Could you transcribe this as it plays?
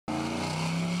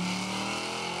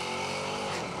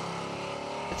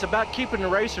it's about keeping the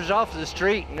racers off of the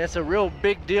street, and it's a real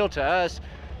big deal to us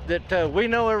that we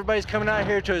know everybody's coming out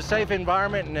here to a safe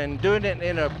environment and doing it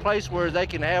in a place where they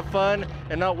can have fun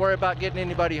and not worry about getting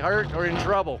anybody hurt or in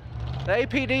trouble. The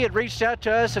APD had reached out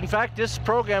to us. In fact, this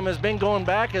program has been going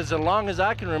back as long as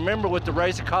I can remember with the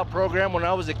Race a Cop program when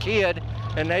I was a kid,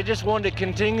 and they just wanted to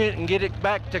continue it and get it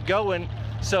back to going.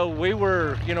 So we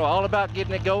were, all about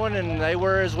getting it going, and they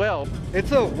were as well.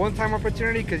 It's a one-time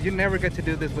opportunity because you never get to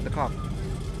do this with the cop,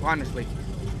 honestly.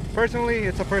 Personally,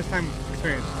 it's a first-time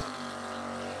experience.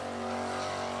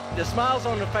 The smiles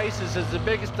on the faces is the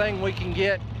biggest thing we can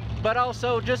get, but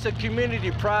also just a community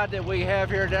pride that we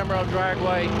have here at Amarillo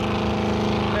Dragway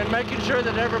and making sure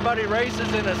that everybody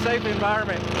races in a safe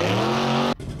environment.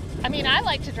 I mean, I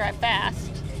like to drive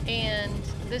fast, and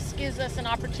this gives us an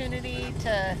opportunity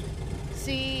to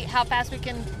see how fast we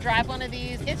can drive one of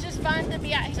these. It's just fun to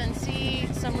be out here and see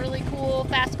some really cool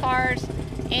fast cars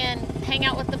and hang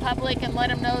out with the public and let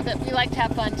them know that we like to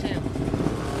have fun too.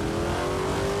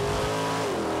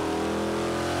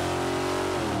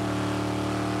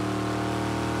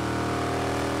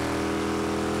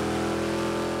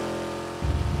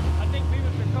 I think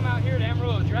people should come out here to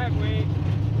Amarillo Dragway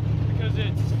because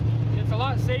it's a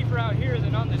lot safer out here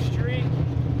than on the street.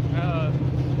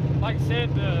 Like I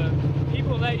said, the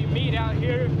people that you meet out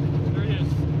here,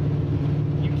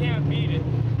 you can't beat it.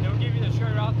 They'll give you the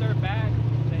shirt off their back,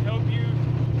 they help you